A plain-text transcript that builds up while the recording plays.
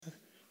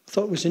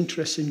thought it was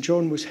interesting.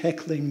 John was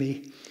heckling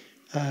me.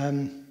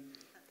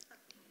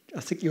 I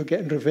think you're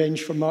getting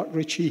revenge for Mark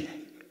Ritchie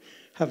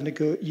having a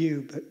go at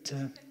you.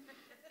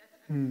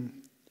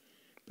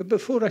 But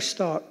before I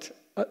start,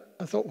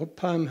 I thought what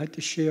Pam had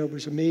to share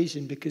was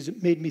amazing, because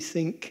it made me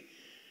think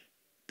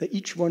that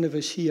each one of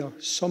us here,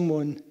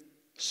 someone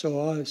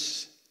saw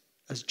us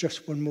as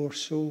just one more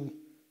soul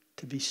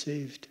to be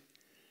saved.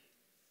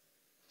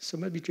 So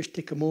maybe just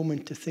take a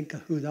moment to think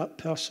of who that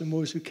person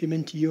was who came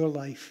into your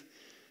life,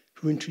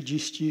 who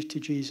introduced you to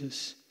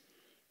Jesus.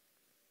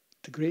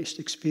 The greatest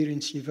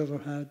experience you've ever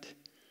had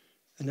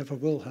and ever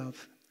will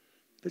have.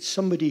 But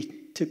somebody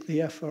took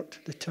the effort,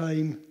 the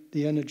time,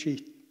 the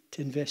energy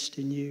to invest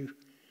in you.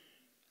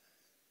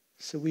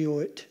 So we owe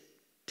it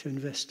to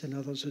invest in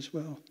others as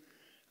well.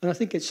 And I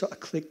think it sort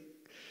of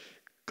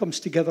comes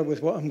together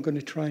with what I'm going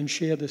to try and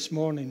share this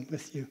morning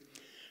with you.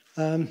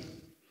 When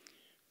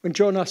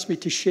John asked me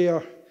to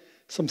share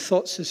some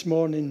thoughts this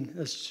morning,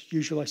 as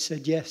usual, I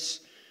said yes,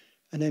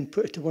 and then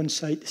put it to one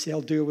side to say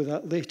I'll deal with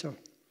that later.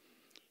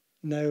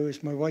 Now,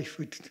 as my wife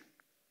would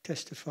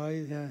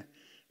testify,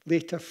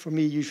 later for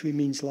me usually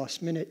means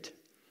last minute.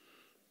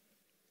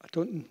 I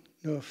don't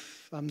know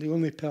if I'm the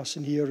only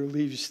person here who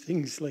leaves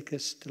things like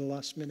this to the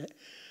last minute.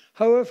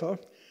 However,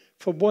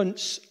 for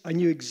once, I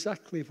knew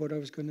exactly what I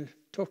was going to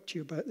talk to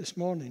you about this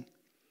morning,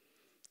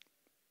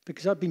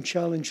 because I've been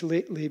challenged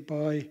lately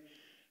by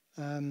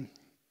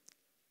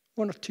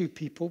one or two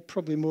people,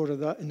 probably more of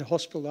that, in the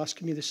hospital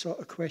asking me the sort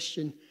of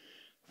question,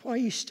 why are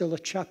you still a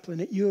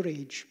chaplain at your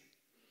age?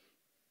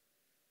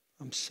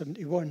 I'm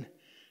 71.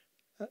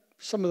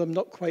 Some of them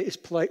not quite as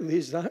politely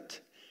as that.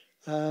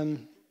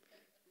 And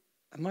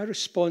my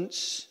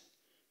response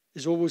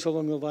is always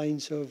along the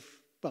lines of,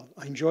 well,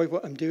 I enjoy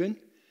what I'm doing.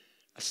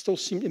 I still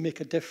seem to make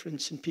a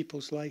difference in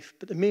people's life.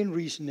 But the main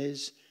reason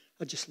is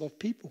I just love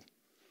people.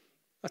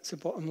 That's the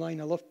bottom line.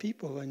 I love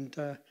people. And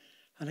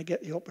I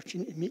get the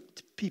opportunity to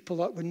meet people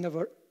that I would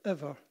never,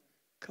 ever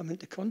come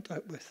into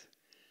contact with.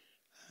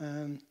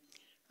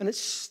 And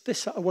it's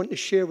this that I want to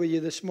share with you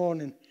this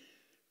morning,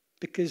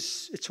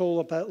 because it's all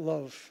about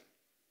love.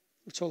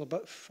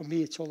 For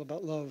me, it's all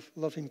about love,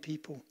 loving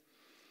people.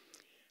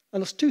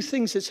 And there's two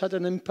things that's had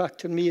an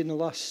impact on me in the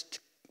last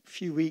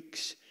few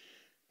weeks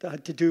that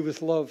had to do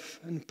with love,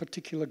 and in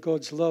particular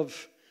God's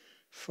love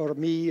for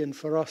me and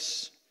for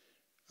us,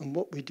 and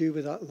what we do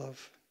with that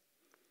love.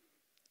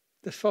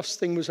 The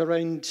first thing was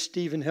around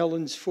Steve and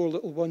Helen's 4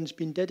 little ones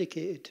being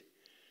dedicated.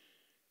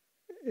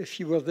 If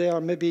you were there,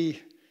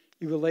 maybe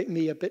you were like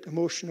me, a bit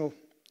emotional,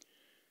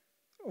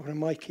 or in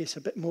my case,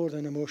 a bit more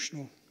than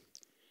emotional.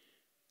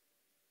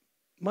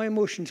 My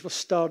emotions were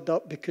stirred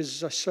up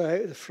because I saw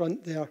out at the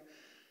front there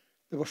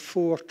were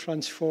 4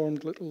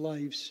 transformed little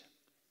lives.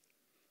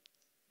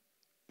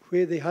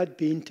 Where they had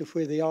been to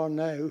where they are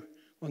now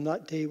on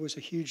that day was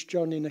a huge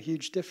journey and a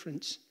huge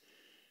difference.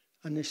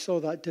 And they saw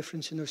that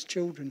difference in those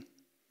children.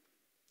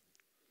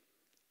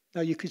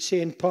 Now, you could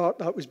say in part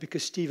that was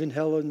because Steve and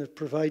Helen had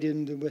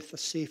provided them with a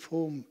safe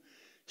home,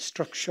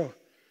 structure,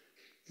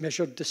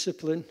 measured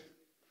discipline.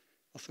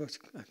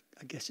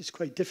 I guess it's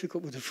quite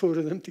difficult with the 4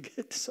 of them to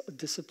get sort of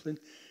discipline,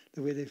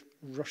 the way they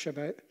rush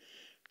about.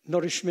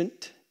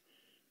 Nourishment.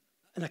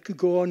 And I could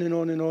go on and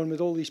on and on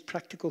with all these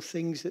practical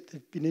things that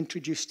have been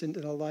introduced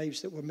into their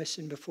lives that were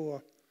missing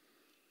before.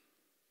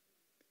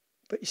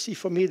 But you see,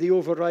 for me, the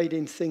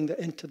overriding thing that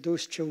entered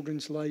those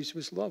children's lives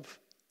was love.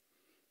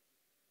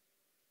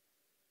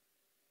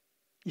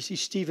 You see,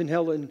 Steve and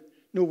Helen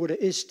know what it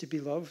is to be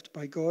loved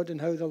by God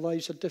and how their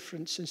lives are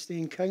different since they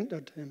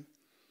encountered Him,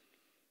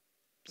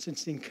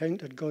 since they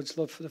encountered God's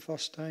love for the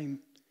first time.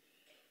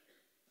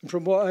 And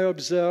from what I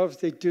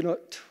observed, they do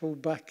not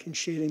hold back in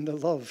sharing the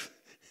love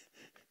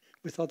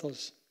with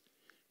others.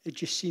 It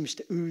just seems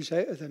to ooze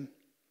out of them.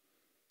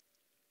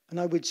 And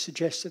I would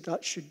suggest that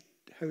that's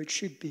how it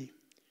should be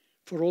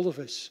for all of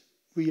us,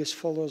 we as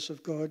followers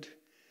of God.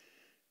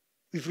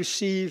 We've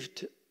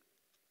received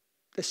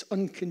this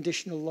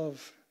unconditional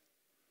love.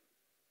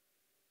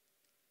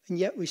 And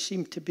yet we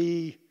seem to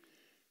be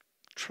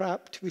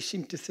trapped. We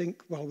seem to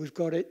think, well, we've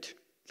got it.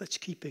 Let's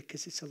keep it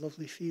because it's a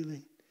lovely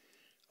feeling.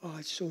 Oh,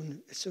 it's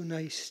so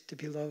nice to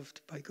be loved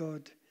by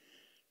God.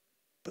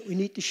 But we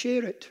need to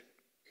share it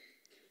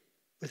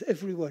with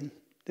everyone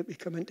that we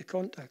come into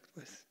contact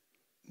with.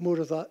 More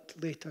of that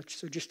later,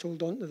 so just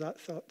hold on to that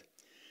thought.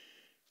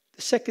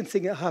 The second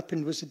thing that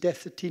happened was the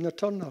death of Tina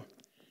Turner.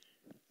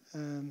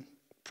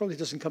 Probably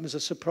doesn't come as a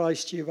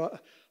surprise to you,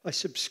 but I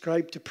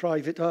subscribe to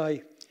Private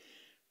Eye.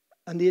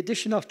 And the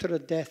edition after her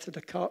death had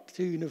a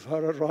cartoon of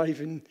her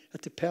arriving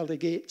at the pearly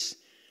gates.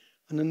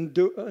 And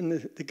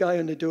the guy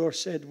on the door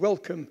said,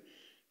 "Welcome."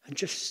 And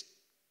just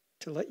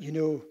to let you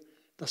know,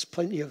 there's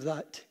plenty of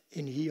that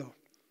in here,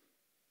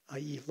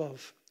 i.e.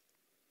 love.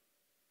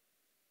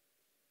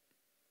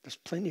 There's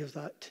plenty of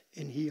that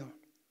in here.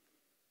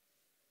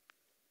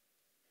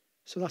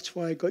 So that's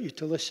why I got you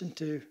to listen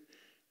to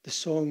the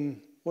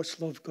song, What's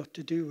Love Got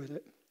to Do with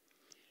It?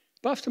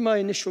 But after my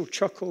initial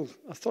chuckle,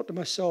 I thought to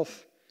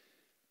myself,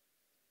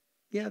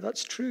 yeah,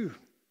 that's true.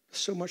 There's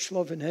so much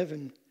love in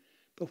heaven.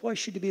 But why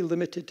should it be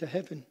limited to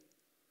heaven?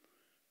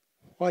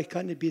 Why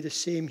can't it be the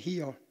same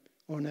here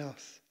on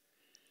earth?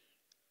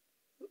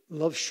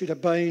 Love should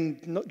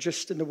abound, not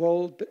just in the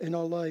world, but in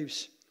our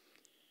lives.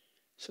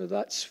 So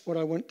that's what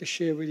I want to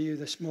share with you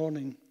this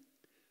morning,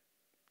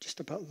 just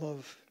about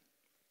love.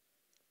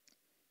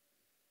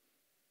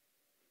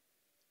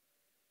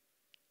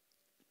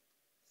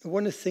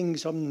 One of the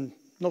things I'm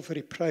not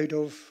very proud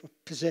of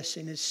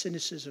possessing is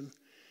cynicism.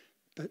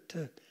 But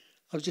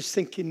I was just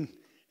thinking,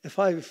 if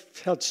I've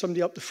heard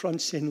somebody up the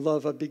front saying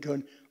love, I'd be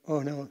going, oh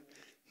no,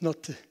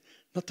 not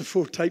the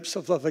 4 types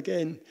of love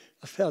again.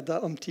 I've heard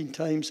that umpteen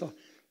times. Or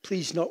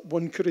please not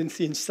 1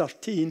 Corinthians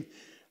 13.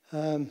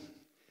 I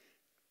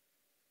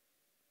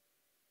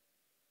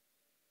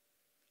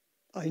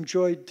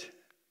enjoyed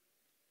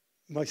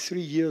my 3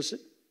 years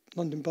at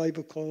London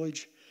Bible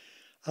College.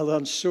 I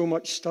learned so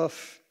much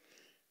stuff.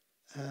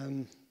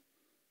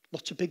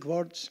 Lots of big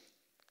words,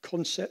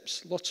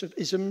 concepts, lots of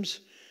isms.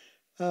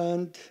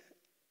 And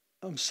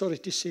I'm sorry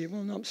to say,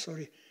 well, no, I'm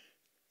sorry.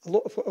 A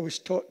lot of what I was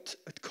taught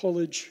at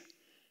college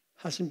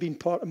hasn't been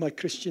part of my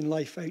Christian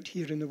life out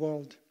here in the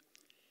world.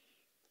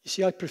 You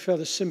see, I prefer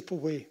the simple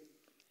way.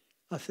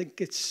 I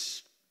think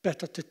it's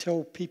better to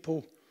tell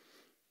people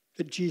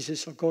that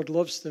Jesus or God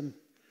loves them,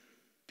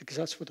 because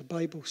that's what the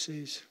Bible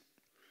says,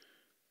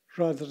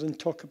 rather than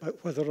talk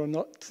about whether or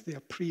not they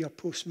are pre- or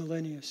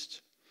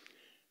post-millennialists.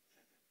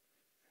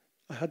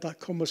 I had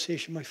that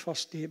conversation my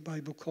first day at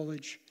Bible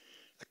college,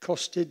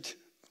 accosted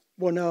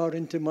 1 hour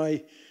into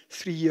my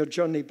 3-year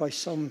journey by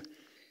some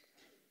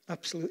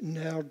absolute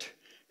nerd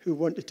who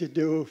wanted to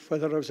know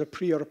whether I was a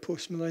pre- or a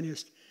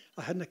post-millennialist.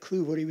 I hadn't a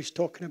clue what he was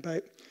talking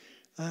about.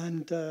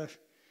 And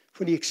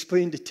when he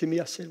explained it to me,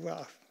 I said,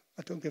 well,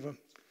 I don't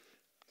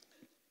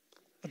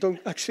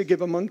actually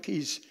give a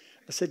monkeys.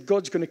 I said,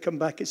 God's going to come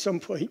back at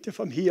some point. If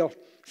I'm here,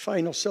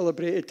 fine, I'll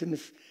celebrate it. And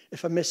if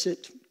I miss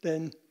it,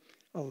 then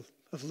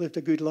I've lived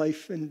a good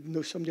life and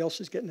know somebody else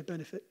is getting the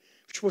benefit,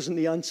 which wasn't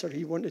the answer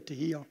he wanted to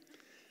hear.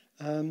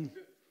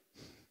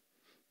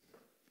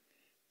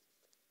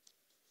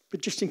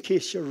 But just in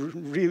case you're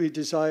really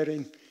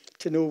desiring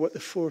to know what the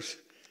 4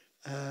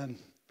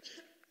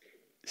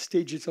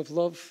 stages of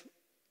love,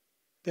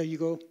 there you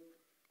go.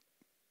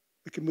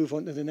 We can move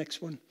on to the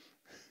next one.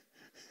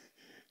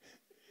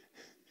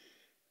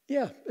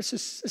 Yeah, this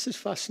is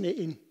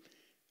fascinating.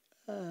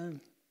 The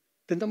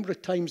number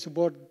of times the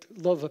word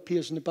love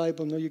appears in the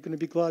Bible. Now, you're going to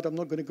be glad I'm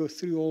not going to go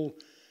through all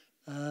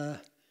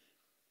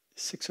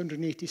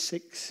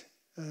 686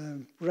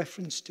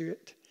 reference to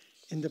it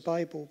in the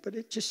Bible, but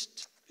it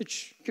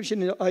gives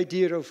you an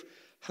idea of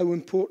how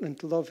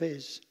important love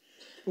is.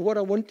 But what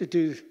I want to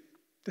do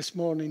this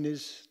morning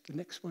is the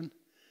next one.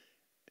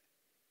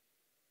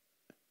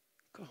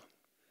 God,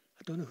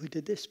 I don't know who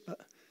did this, but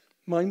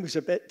mine was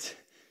a bit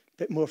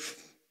more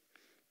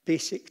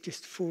basic,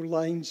 just 4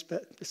 lines,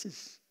 but this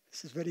is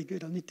very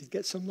good. I need to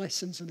get some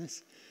lessons on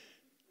this.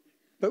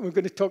 But we're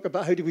going to talk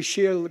about how do we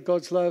share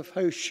God's love?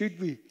 How should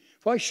we?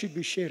 Why should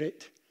we share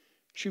it?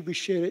 Should we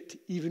share it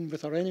even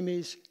with our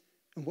enemies?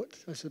 And what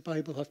does the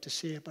Bible have to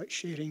say about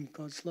sharing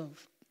God's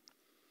love?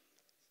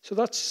 So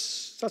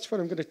that's what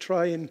I'm going to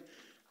try and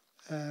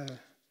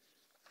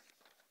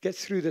get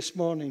through this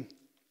morning.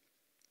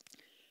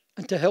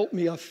 And to help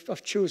me,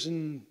 I've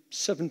chosen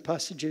 7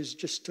 passages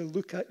just to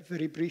look at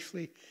very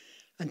briefly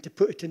and to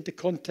put it into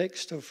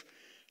context of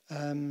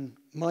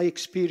my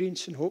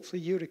experience and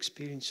hopefully your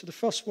experience. So the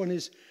first one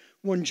is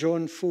 1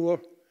 John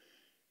 4,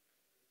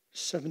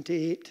 7 to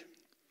 8.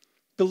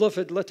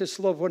 Beloved, let us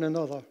love one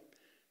another,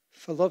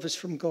 for love is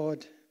from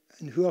God,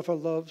 and whoever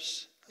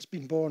loves has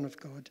been born of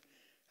God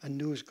and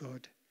knows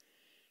God.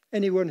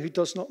 Anyone who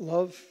does not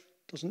love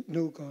doesn't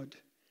know God,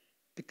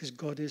 because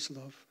God is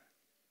love.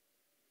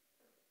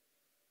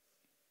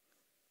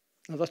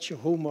 Now that's your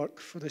homework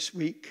for this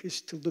week,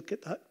 is to look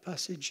at that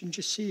passage and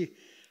just see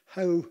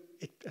how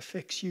it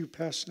affects you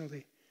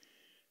personally.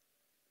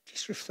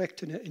 Just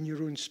reflect on it in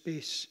your own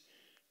space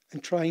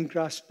and try and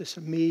grasp this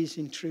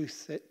amazing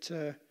truth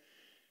that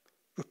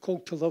we're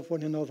called to love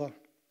one another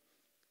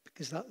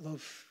because that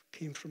love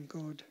came from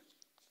God.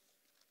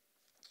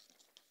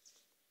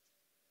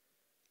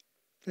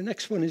 The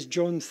next one is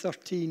John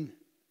 13,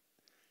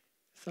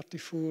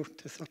 34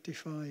 to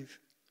 35.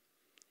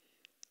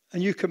 A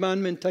new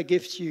commandment I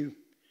give to you,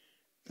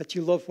 that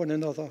you love one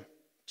another,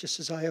 just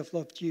as I have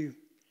loved you.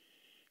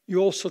 You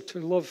also to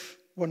love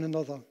one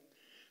another.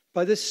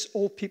 By this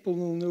all people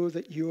will know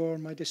that you are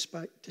my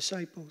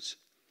disciples,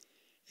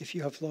 if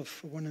you have love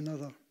for one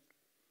another.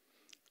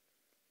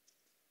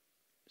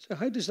 So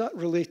how does that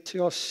relate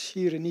to us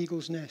here in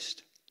Eagle's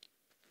Nest?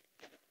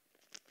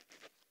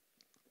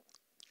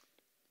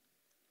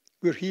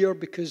 We're here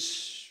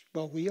because,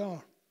 well, we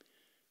are.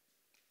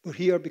 We're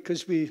here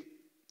because we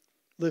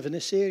live in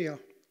this area.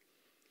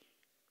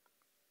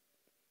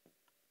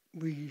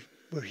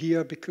 We're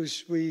here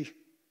because we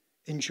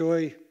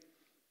enjoy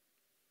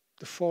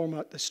the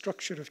format, the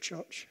structure of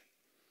church.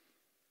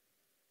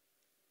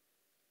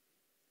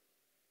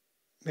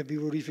 Maybe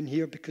we're even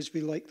here because we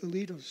like the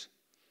leaders.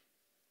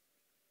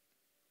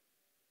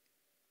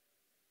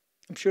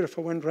 I'm sure if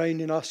I went round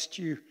and asked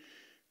you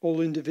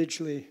all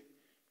individually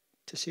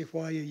to say,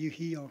 why are you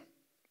here?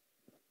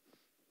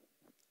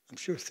 I'm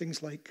sure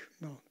things like,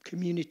 well,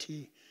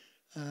 community,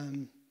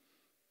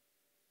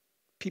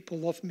 people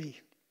love me,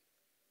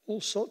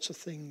 all sorts of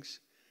things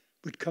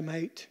would come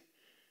out.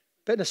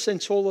 But in a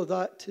sense, all of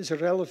that is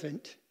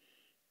irrelevant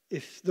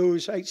if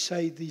those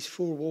outside these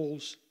four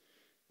walls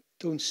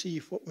don't see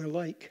what we're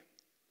like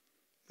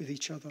with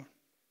each other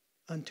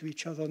and to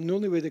each other. And the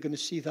only way they're going to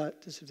see that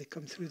is if they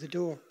come through the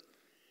door.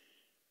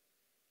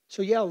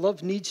 So yeah,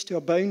 love needs to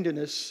abound in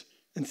us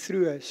and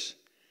through us.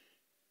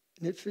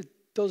 And if it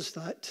does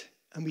that,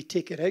 and we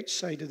take it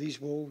outside of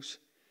these walls,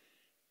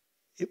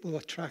 it will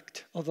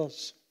attract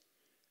others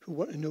who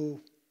want to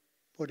know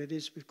what it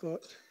is we've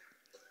got.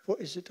 What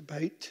is it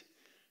about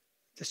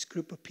this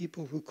group of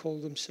people who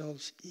call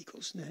themselves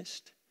Eagle's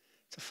Nest?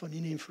 It's a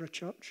funny name for a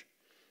church.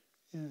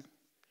 Yeah.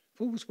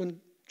 What was one,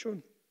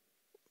 John?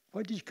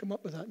 Why did you come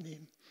up with that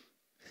name?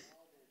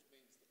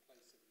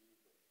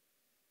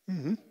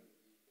 Mm-hmm.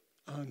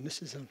 And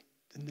this is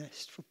the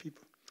nest for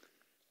people.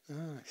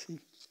 I see.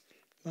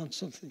 Learned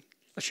something.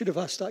 I should have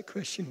asked that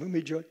question when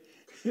we joined.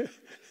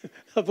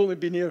 I've only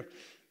been here,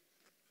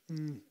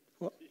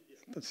 about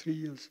 3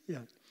 years, yeah.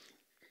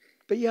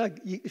 But yeah,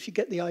 if you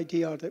get the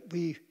idea that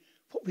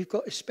what we've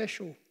got is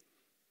special,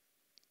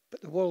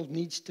 but the world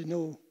needs to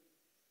know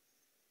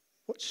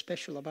what's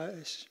special about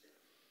us.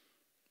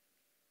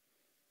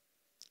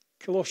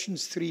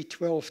 Colossians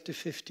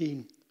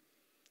 3:12-15.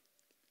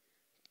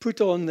 Put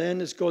on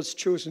then as God's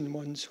chosen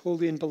ones,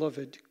 holy and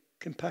beloved,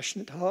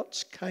 compassionate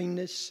hearts,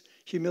 kindness,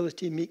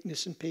 humility,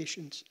 meekness, and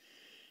patience,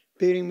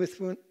 bearing with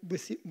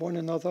one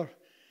another.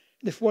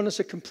 And if one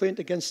has a complaint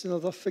against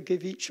another,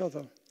 forgive each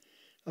other,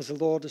 as the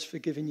Lord has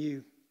forgiven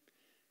you.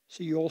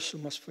 So you also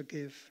must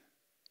forgive.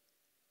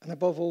 And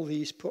above all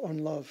these, put on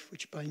love,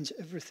 which binds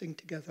everything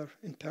together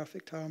in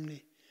perfect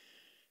harmony.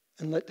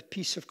 And let the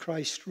peace of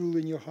Christ rule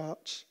in your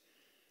hearts,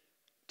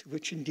 to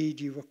which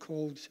indeed you were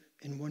called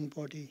in one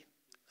body,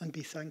 and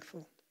be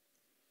thankful.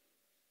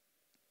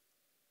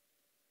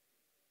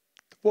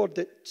 The word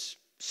that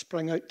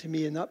sprang out to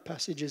me in that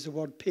passage is the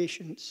word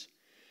patience.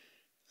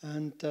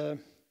 And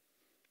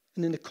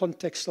in the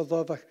context of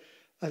love,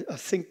 I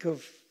think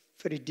of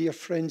very dear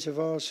friends of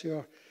ours who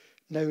are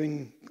now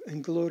in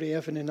glory,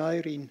 Evan and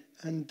Irene.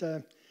 And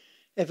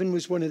Evan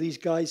was one of these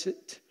guys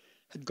that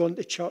had gone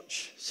to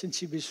church since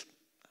he was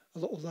a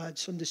little lad,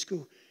 Sunday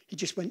school. He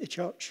just went to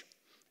church.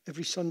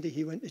 Every Sunday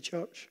he went to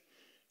church.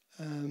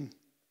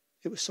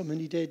 It was something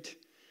he did.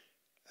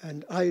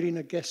 And Irene,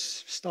 I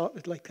guess,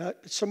 started like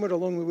that. But somewhere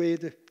along the way,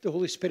 the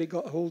Holy Spirit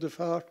got a hold of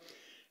her.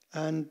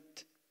 And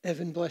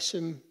Evan, bless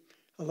him,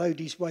 allowed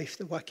his wife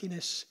the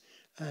wackiness.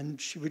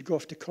 And she would go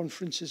off to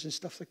conferences and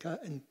stuff like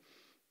that.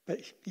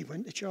 But he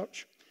went to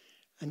church.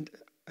 And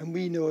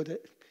we know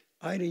that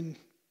Irene,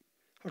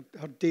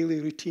 her daily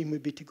routine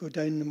would be to go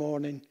down in the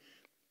morning,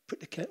 put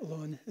the kettle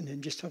on, and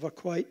then just have a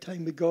quiet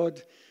time with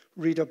God,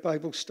 read her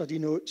Bible study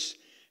notes,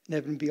 and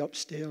Evan be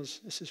upstairs.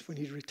 This is when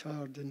he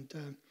retired.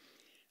 And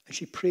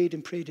she prayed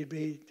and prayed and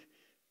prayed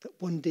that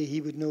one day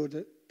he would know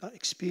that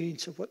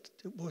experience of what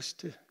it was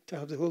to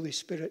have the Holy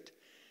Spirit.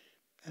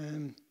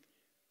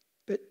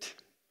 But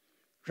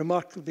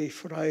remarkably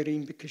for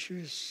Irene, because she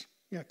was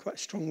quite a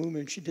strong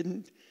woman, she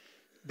didn't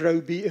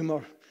browbeat him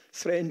or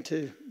threaten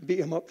to beat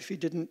him up if he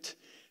didn't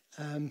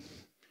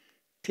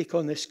take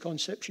on this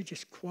concept. She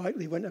just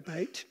quietly went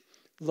about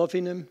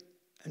loving him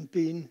and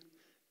being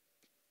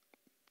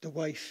the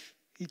wife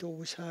he'd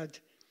always had.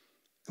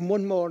 And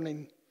one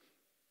morning,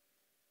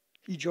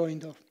 he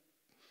joined her.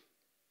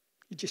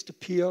 He just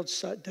appeared,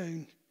 sat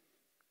down.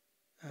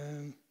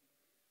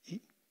 He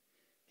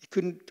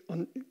couldn't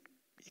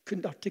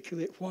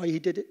articulate why he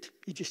did it.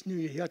 He just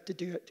knew he had to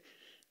do it.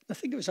 And I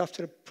think it was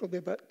after probably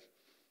about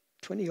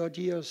 20 odd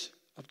years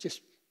of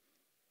just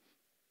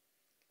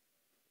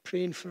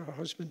praying for her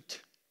husband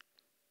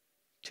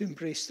to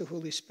embrace the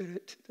Holy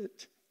Spirit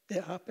that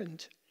it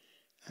happened.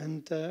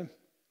 And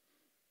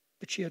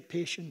but she had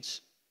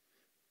patience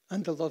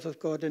and the love of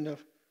God in her,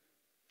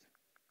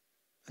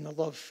 and a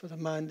love for the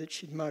man that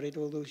she'd married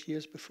all those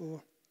years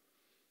before.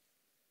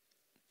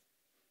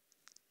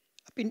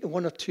 I've been to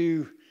one or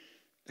two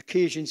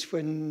occasions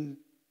when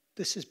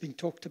this has been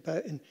talked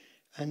about, and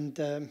I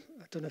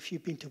don't know if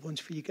you've been to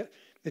ones where you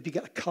maybe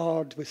get a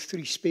card with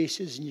 3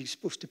 spaces, and you're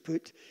supposed to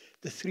put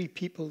the 3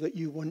 people that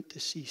you want to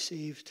see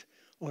saved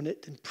on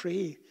it and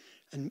pray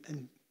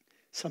and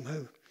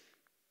somehow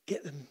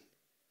get them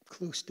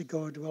close to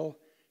God. Well,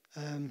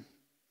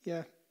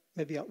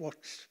 maybe it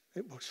works.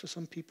 It works for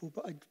some people,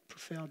 but I'd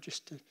prefer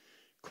just to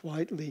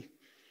quietly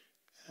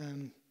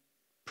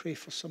pray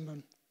for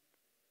someone.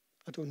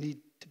 I don't need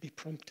to be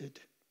prompted.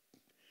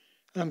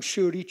 And I'm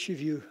sure each of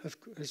you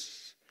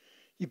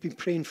you've been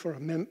praying for a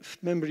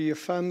member of your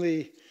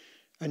family,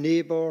 a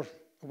neighbour,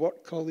 a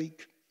work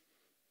colleague,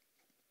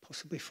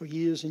 possibly for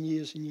years and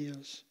years and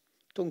years.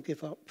 Don't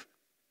give up,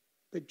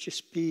 but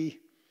just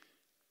be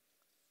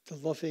the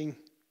loving,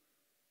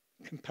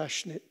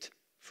 compassionate,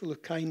 full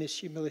of kindness,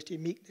 humility,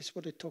 meekness,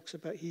 what it talks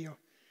about here.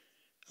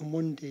 And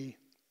one day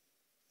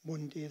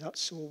that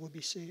soul will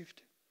be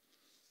saved.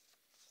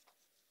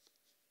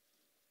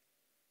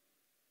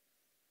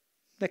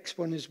 Next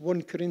one is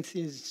 1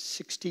 Corinthians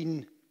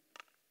 16,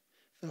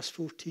 verse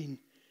 14.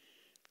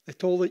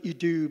 Let all that you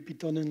do be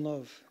done in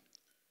love.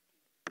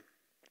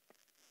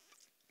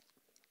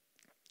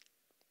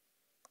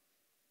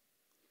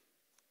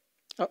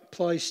 That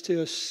applies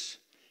to us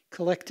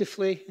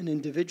collectively and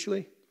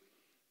individually.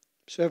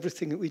 So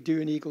everything that we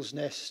do in Eagle's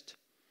Nest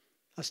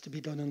has to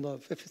be done in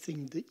love.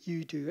 Everything that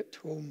you do at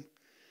home,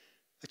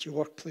 at your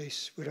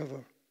workplace,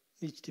 wherever,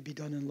 needs to be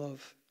done in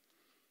love.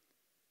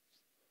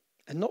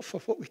 And not for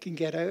what we can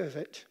get out of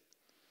it.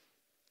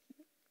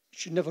 It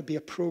should never be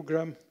a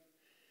program,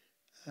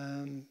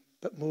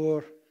 but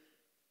more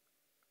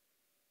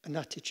an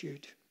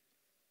attitude.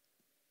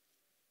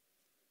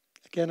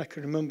 Again, I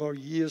can remember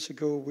years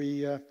ago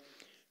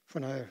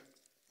when I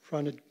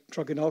ran a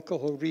drug and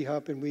alcohol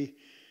rehab, and we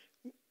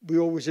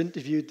always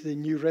interviewed the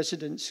new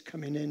residents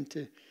coming in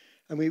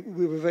and we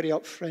were very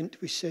upfront.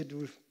 We said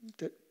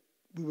that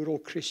we were all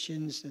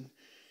Christians, and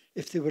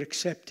if they were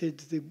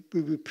accepted,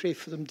 we would pray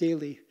for them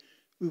daily.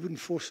 We wouldn't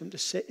force them to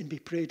sit and be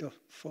prayed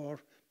for,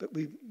 but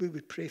we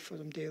would pray for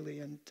them daily.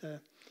 And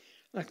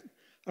I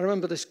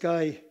remember this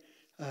guy,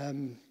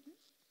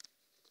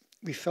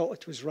 we felt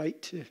it was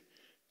right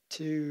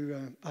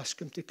to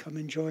ask him to come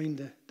and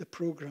join the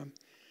program.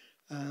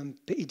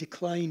 But he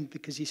declined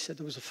because he said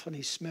there was a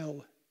funny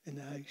smell in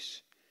the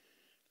house.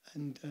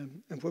 And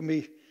when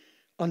we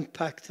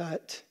unpack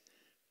that,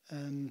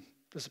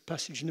 there's a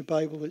passage in the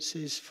Bible that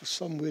says, for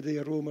some with the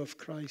aroma of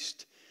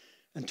Christ,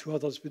 and to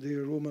others with the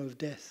aroma of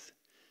death.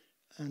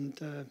 And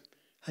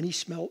he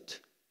smelt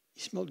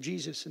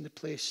Jesus in the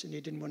place, and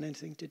he didn't want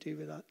anything to do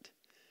with that.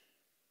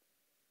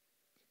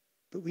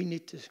 But we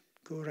need to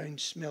go around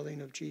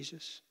smelling of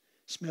Jesus,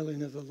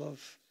 smelling of the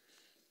love,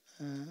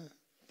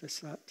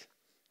 that.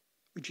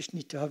 We just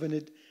need to have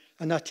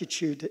an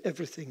attitude that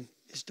everything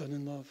is done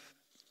in love.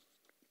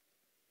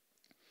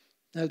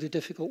 Now the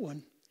difficult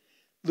one.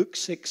 Luke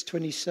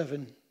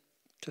 6:27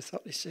 to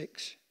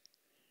 36.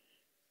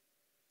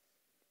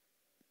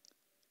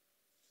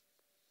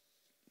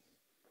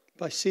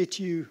 But I say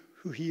to you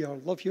who hear,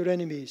 love your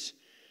enemies,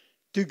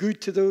 do good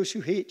to those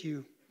who hate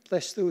you,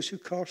 bless those who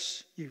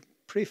curse you,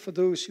 pray for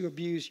those who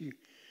abuse you.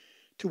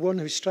 To one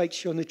who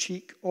strikes you on the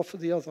cheek, offer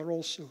the other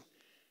also.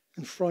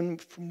 And from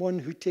one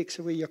who takes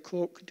away your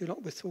cloak, do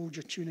not withhold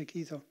your tunic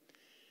either.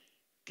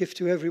 Give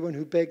to everyone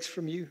who begs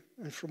from you,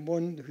 and from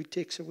one who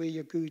takes away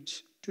your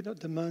goods, do not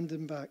demand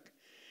them back.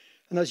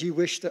 And as you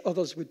wish that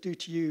others would do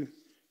to you,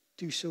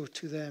 do so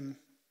to them.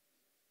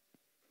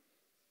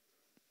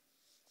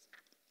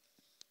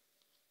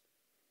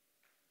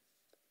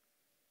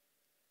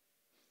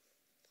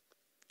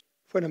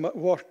 When I'm at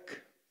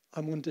work,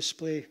 I'm on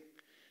display.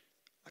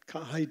 I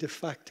can't hide the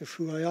fact of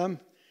who I am.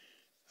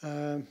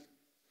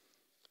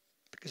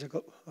 Because I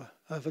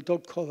have a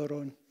dog collar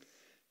on.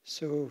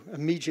 So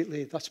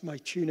immediately that's my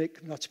tunic,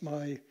 and that's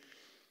my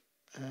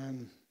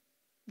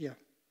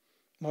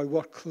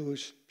work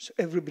clothes. So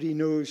everybody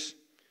knows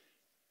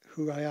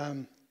who I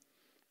am.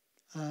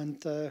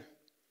 And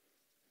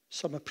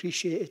some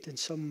appreciate it, and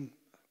some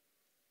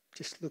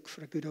just look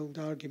for a good old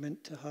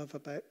argument to have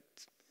about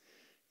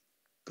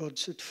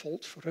God's at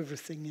fault for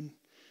everything and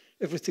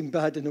everything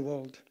bad in the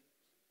world.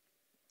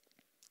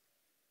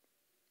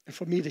 And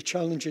for me, the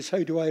challenge is,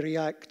 how do I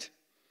react?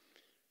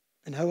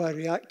 And how I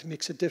react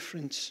makes a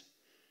difference,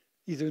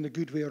 either in a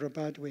good way or a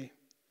bad way.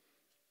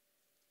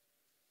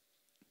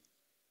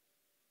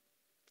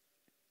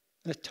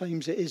 And at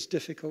times it is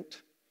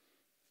difficult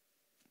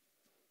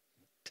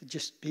to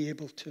just be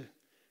able to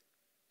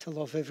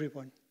love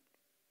everyone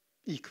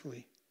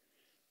equally.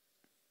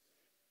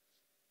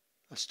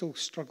 I still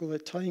struggle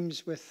at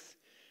times with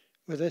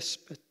this,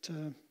 but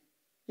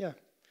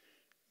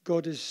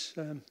God is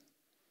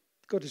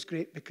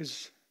great,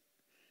 because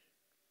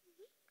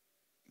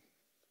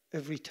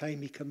every time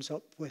he comes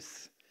up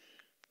with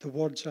the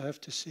words I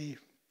have to say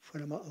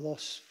when I'm at a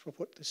loss for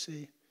what to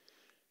say,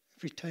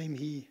 every time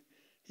he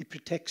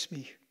protects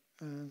me.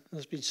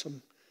 There's been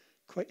some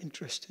quite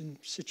interesting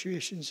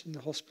situations in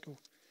the hospital.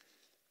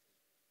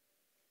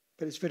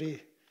 But it's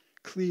very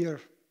clear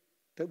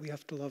that we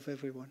have to love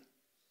everyone,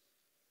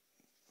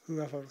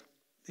 whoever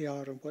they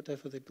are and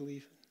whatever they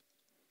believe in.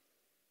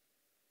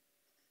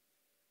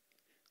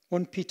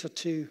 1 Peter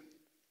 2.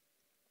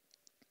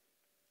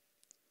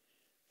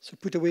 So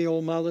put away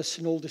all malice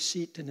and all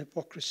deceit and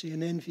hypocrisy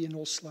and envy and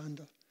all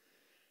slander.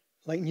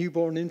 Like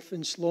newborn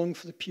infants, long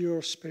for the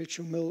pure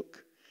spiritual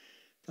milk,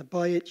 that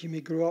by it you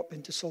may grow up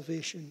into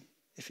salvation,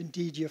 if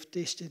indeed you have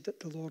tasted that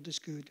the Lord is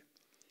good.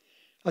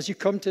 As you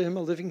come to him,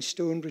 a living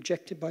stone,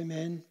 rejected by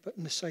men, but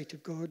in the sight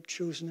of God,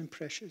 chosen and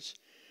precious,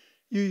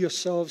 you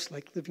yourselves,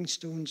 like living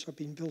stones, are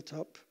being built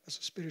up as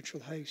a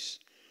spiritual house,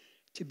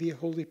 to be a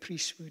holy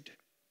priesthood,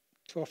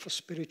 to offer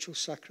spiritual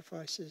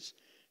sacrifices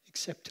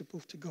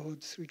acceptable to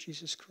God through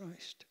Jesus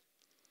Christ.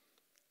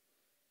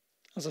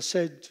 As I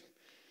said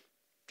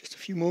just a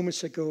few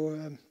moments ago,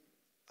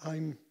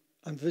 I'm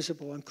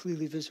visible, I'm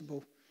clearly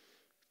visible.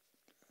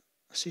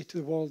 I say to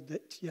the world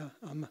that, yeah,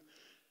 I'm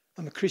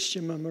a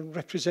Christian, I'm a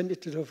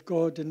representative of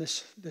God in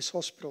this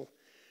hospital.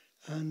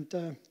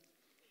 And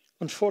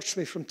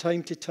unfortunately, from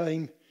time to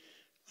time,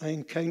 I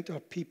encounter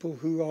people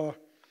who are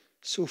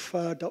so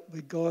fired up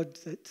with God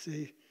that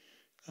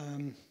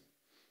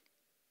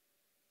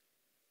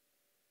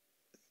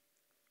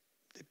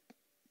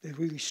they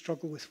really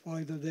struggle with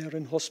why they're there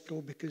in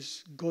hospital,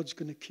 because God's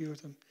going to cure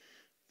them.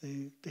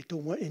 They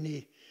don't want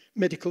any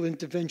medical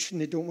intervention.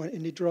 They don't want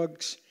any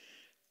drugs.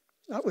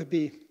 That would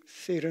be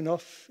fair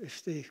enough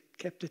if they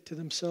kept it to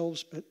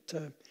themselves, but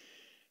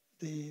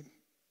they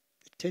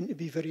tend to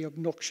be very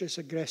obnoxious,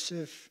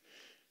 aggressive,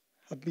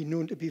 have been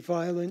known to be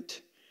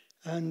violent,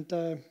 and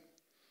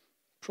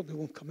probably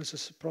won't come as a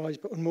surprise,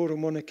 but on more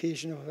than one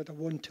occasion I've had a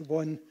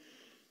one-to-one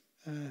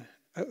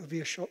out of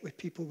earshot with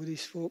people, with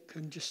these folk,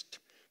 and just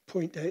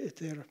point out that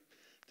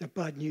they're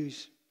bad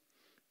news.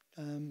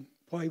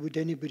 Why would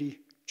anybody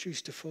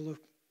choose to follow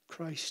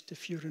Christ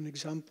if you're an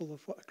example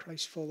of what a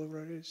Christ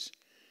follower is?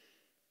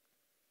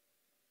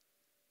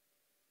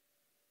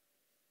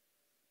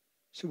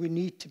 So we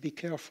need to be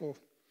careful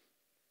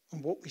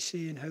on what we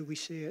say and how we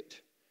say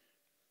it,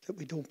 that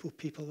we don't put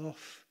people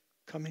off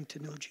coming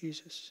to know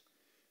Jesus.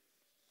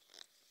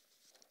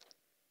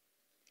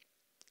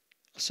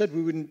 I said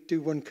we wouldn't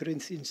do 1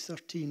 Corinthians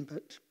 13,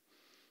 but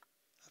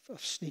I've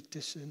sneaked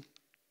this in,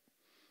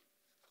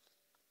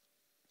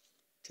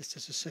 just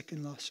as a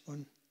second last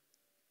one.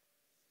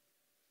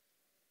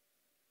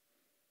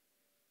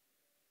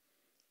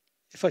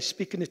 If I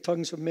speak in the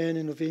tongues of men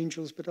and of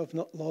angels, but have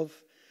not love,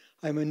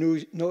 I am a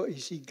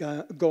noisy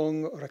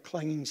gong or a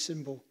clanging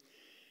cymbal.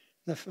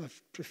 And if I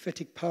have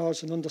prophetic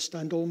powers and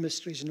understand all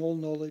mysteries and all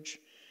knowledge,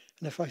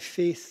 and if I have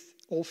faith,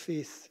 all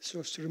faith, so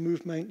as to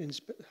remove mountains,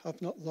 but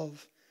have not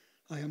love,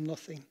 I am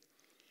nothing.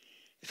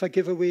 If I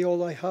give away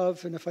all I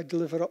have, and if I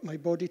deliver up my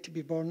body to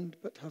be burned,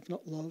 but have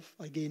not love,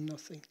 I gain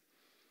nothing.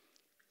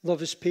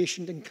 Love is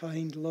patient and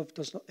kind. Love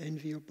does not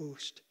envy or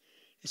boast.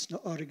 It's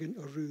not arrogant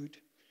or rude.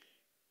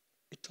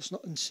 It does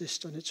not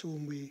insist on its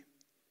own way.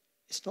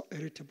 It's not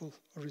irritable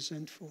or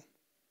resentful.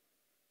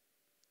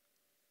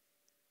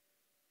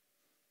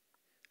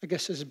 I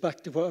guess this is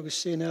back to what I was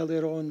saying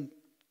earlier on,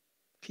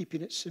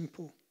 keeping it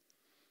simple.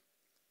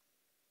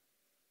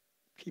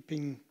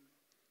 Keeping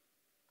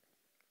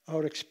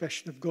our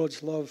expression of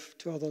God's love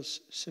to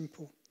others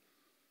simple.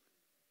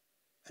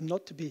 And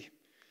not to be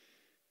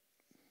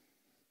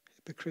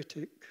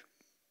hypocritic.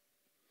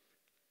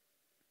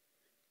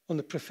 On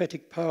the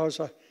prophetic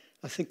powers,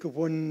 I think of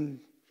one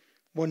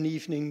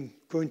evening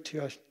going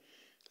to a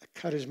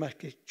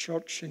charismatic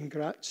church in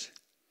Graz,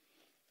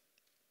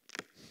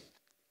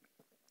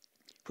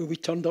 where we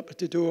turned up at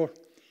the door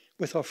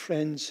with our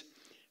friends,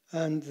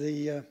 and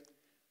the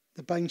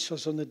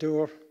bouncers on the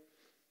door,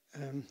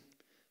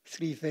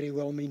 3 very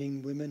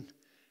well-meaning women,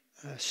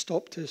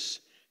 stopped us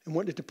and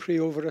wanted to pray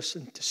over us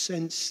and to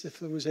sense if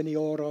there was any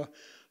aura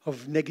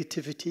of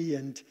negativity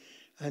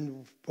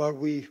and were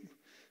we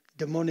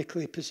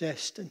demonically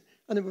possessed. And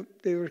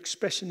they were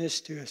expressing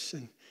this to us,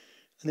 and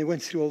they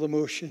went through all the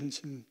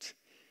motions, and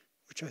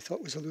which I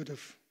thought was a load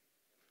of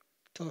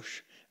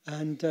tosh.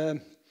 And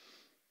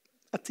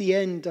at the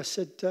end, I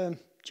said, do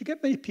you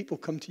get many people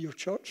come to your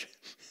church?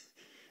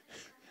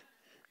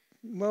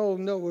 Well,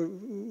 no,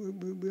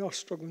 we are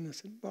struggling. I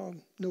said, well,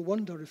 no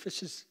wonder if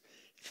this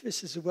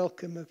is a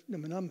welcome. I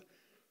mean, I'm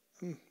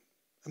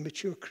a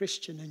mature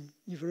Christian, and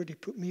you've already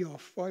put me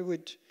off. Why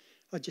would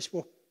I just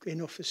walk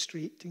in off the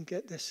street and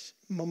get this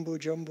mumbo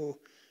jumbo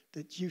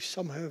that you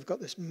somehow have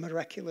got this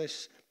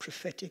miraculous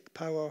prophetic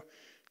power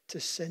to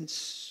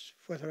sense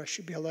whether I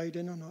should be allowed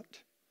in or not?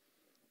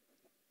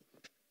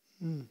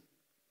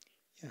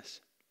 Yes,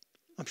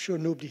 I'm sure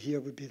nobody here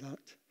would be that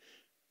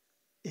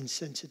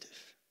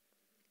insensitive.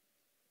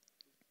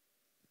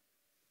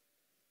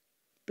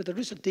 But there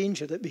is a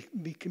danger that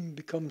we can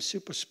become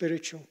super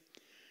spiritual,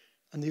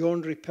 and the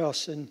ordinary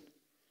person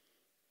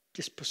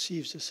just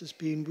perceives us as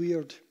being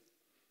weird.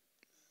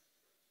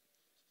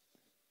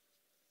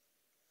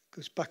 It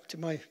goes back to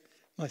my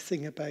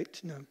thing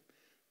about,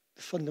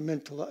 the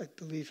fundamental that I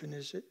believe in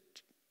is that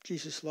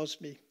Jesus loves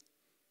me.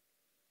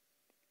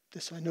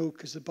 This I know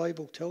because the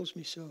Bible tells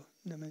me so.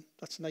 I mean,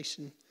 that's nice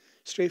and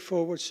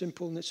straightforward,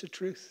 simple, and it's the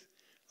truth.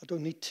 I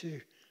don't need to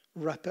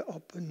wrap it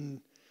up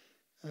and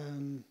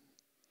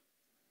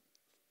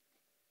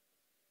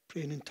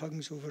praying in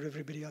tongues over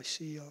everybody I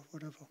see or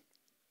whatever.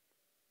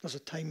 There's a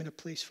time and a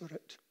place for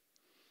it.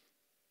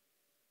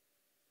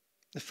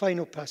 The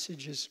final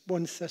passage is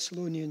 1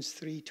 Thessalonians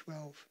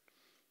 3:12.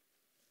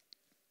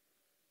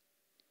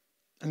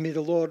 And may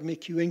the Lord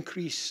make you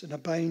increase and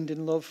abound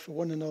in love for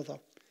one another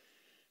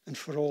and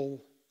for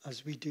all,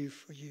 as we do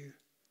for you.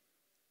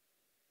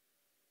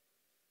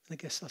 And I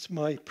guess that's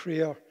my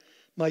prayer,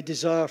 my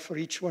desire for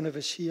each one of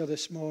us here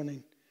this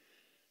morning,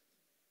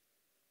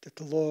 that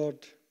the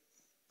Lord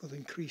will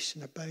increase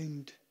and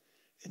abound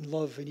in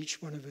love in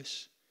each one of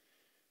us.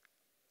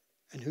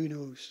 And who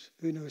knows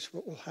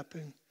what will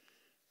happen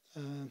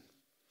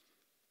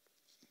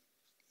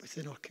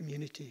within our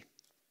community.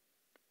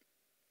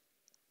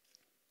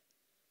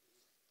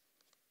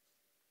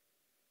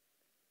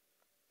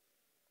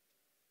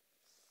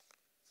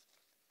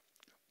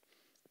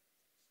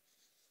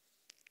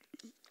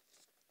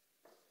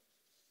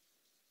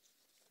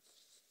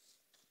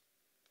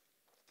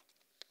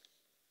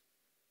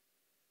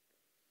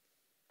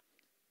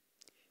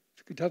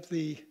 Could have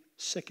the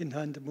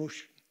second-hand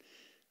emotion.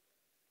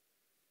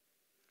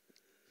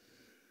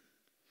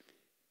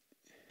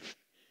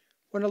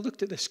 When I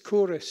looked at this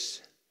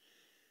chorus,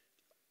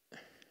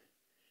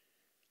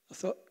 I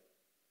thought,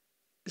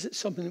 is it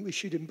something that we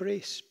should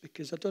embrace?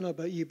 Because I don't know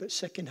about you, but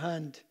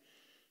second-hand,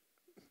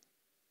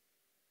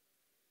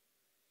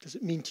 does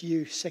it mean to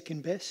you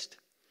second best?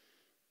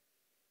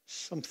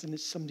 Something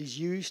that somebody's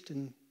used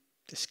and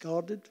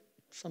discarded,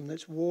 something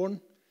that's worn,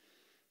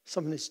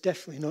 something that's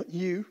definitely not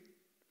new.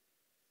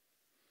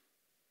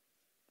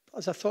 But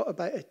as I thought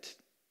about it,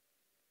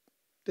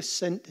 this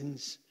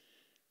sentence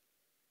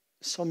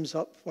sums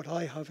up what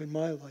I have in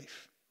my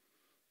life,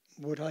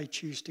 what I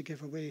choose to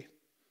give away.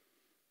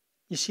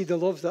 You see, the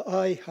love that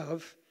I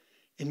have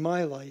in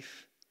my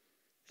life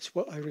is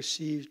what I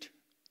received.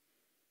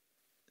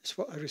 It's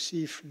what I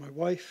received from my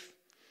wife,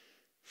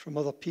 from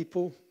other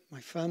people, my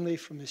family,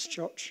 from this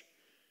church.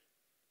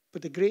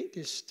 But the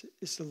greatest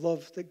is the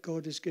love that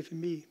God has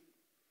given me.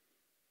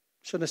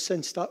 So in a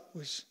sense, that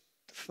was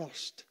the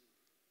first.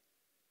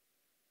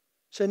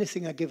 So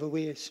anything I give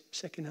away is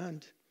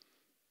second-hand,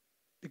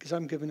 because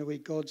I'm giving away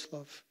God's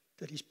love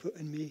that he's put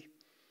in me.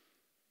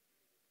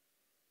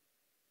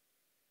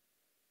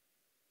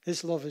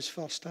 His love is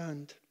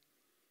first-hand.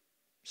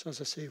 So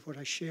as I say, what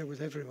I share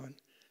with everyone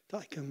that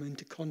I come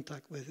into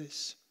contact with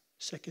is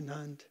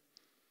second-hand.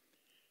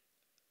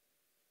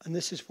 And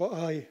this is what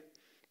I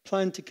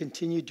plan to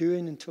continue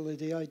doing until the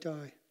day I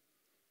die.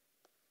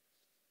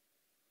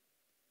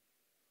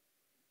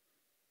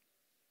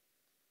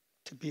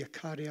 To be a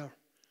carrier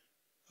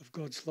of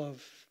God's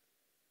love,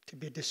 to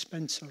be a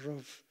dispenser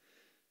of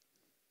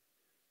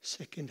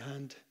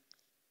second-hand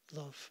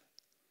love.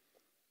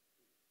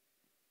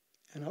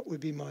 And that would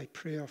be my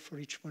prayer for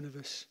each one of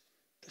us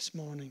this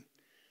morning,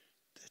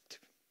 that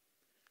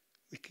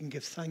we can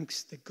give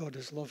thanks that God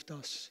has loved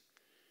us.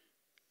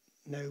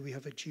 Now we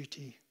have a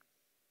duty,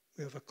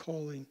 we have a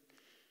calling.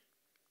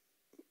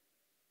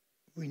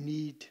 We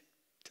need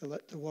to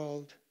let the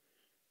world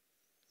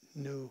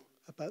know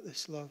about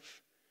this love.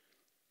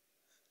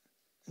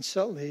 And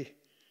certainly,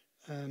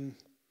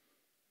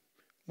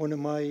 one of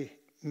my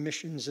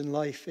missions in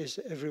life is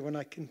that everyone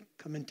I can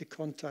come into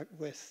contact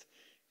with,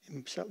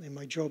 and certainly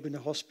my job in the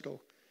hospital,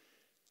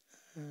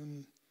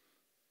 can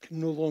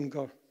no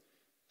longer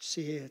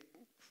say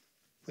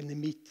when they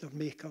meet their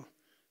maker,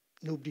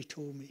 nobody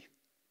told me.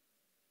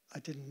 I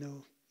didn't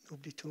know.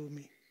 Nobody told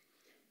me.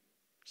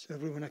 So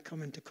everyone I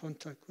come into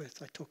contact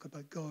with, I talk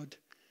about God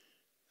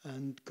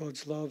and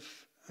God's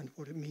love and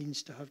what it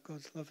means to have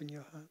God's love in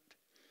your heart,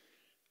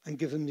 and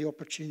give them the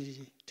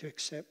opportunity to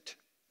accept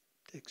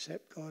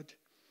God.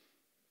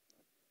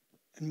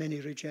 And many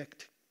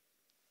reject.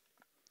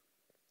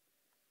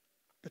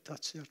 But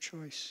that's their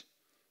choice.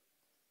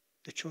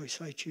 The choice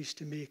I choose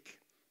to make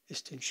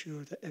is to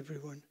ensure that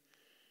everyone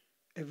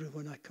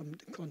I come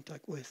into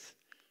contact with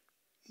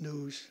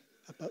knows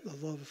about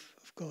the love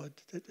of God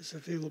that is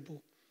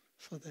available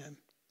for them.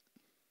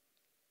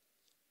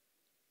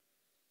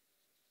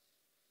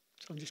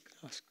 So I'm just going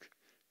to ask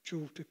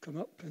Joel to come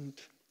up, and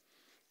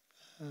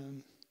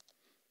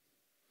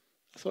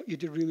I thought you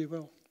did really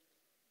well.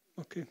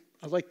 Okay,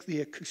 I like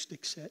the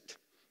acoustic set.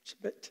 It's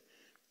a bit,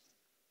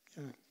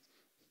 I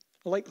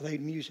like loud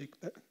music,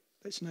 but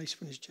it's nice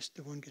when it's just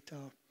the one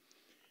guitar.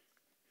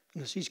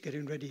 And as he's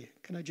getting ready,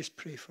 can I just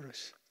pray for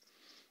us?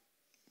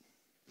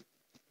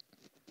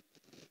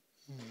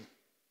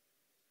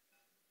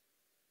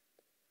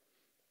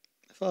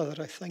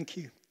 Father, I thank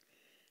you.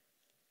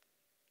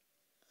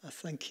 I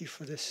thank you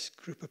for this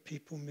group of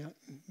people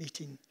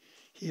meeting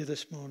here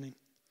this morning.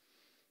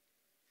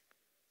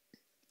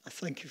 I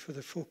thank you for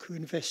the folk who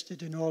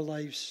invested in our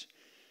lives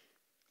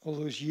all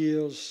those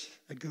years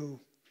ago,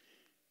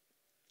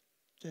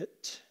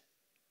 that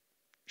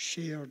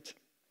shared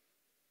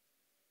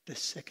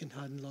this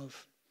second-hand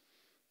love,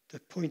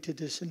 that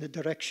pointed us in the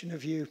direction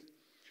of you.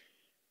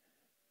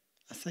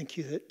 I thank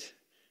you that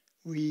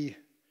we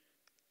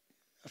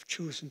have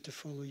chosen to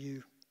follow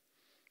you.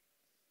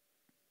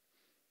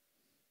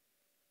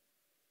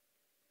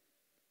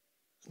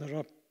 And there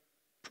are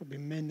probably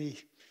many,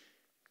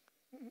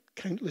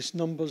 countless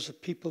numbers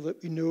of people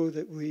that we know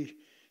that we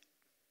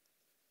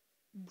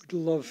would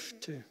love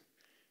to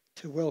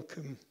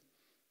welcome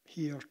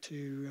here,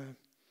 to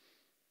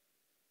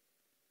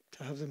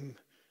have them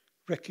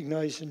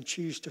recognize and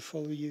choose to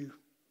follow you.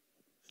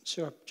 And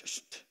so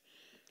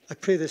I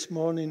pray this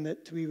morning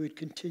that we would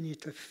continue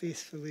to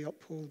faithfully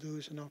uphold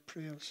those in our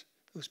prayers,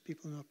 those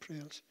people in our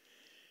prayers,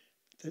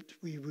 that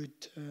we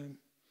would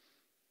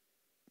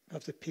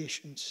have the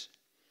patience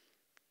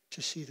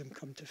to see them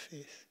come to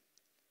faith.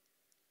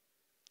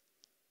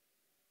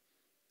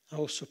 I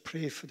also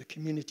pray for the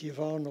community of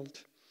Arnold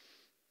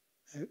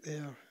out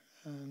there,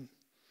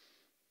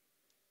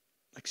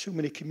 like so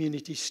many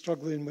communities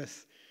struggling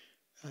with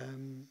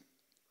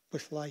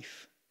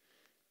life,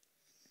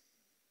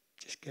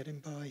 just getting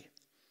by.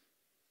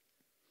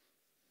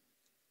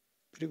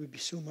 But it would be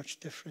so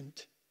much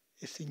different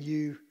if they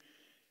knew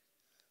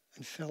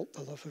and felt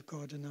the love of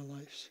God in their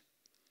lives.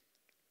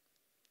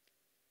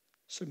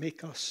 So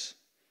make us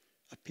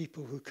a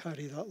people who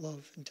carry that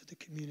love into the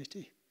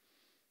community.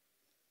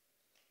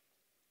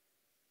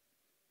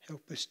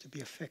 Help us to be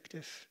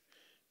effective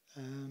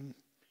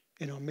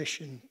in our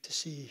mission to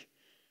see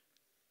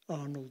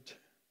Arnold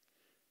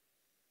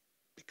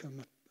become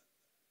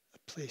a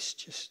place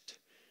just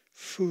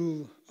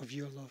full of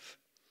your love.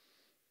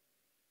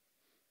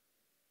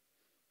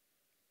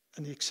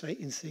 And the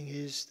exciting thing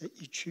is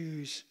that you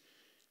choose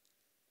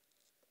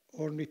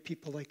ordinary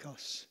people like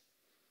us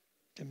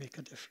to make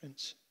a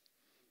difference.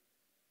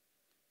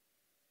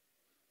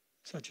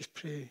 So I just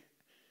pray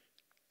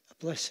a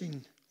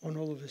blessing on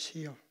all of us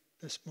here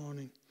this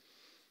morning,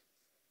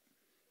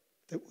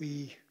 that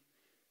we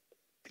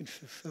can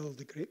fulfill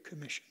the Great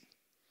Commission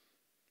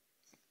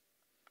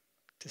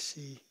to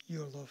see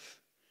your love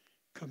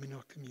come in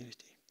our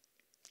community.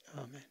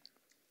 Amen.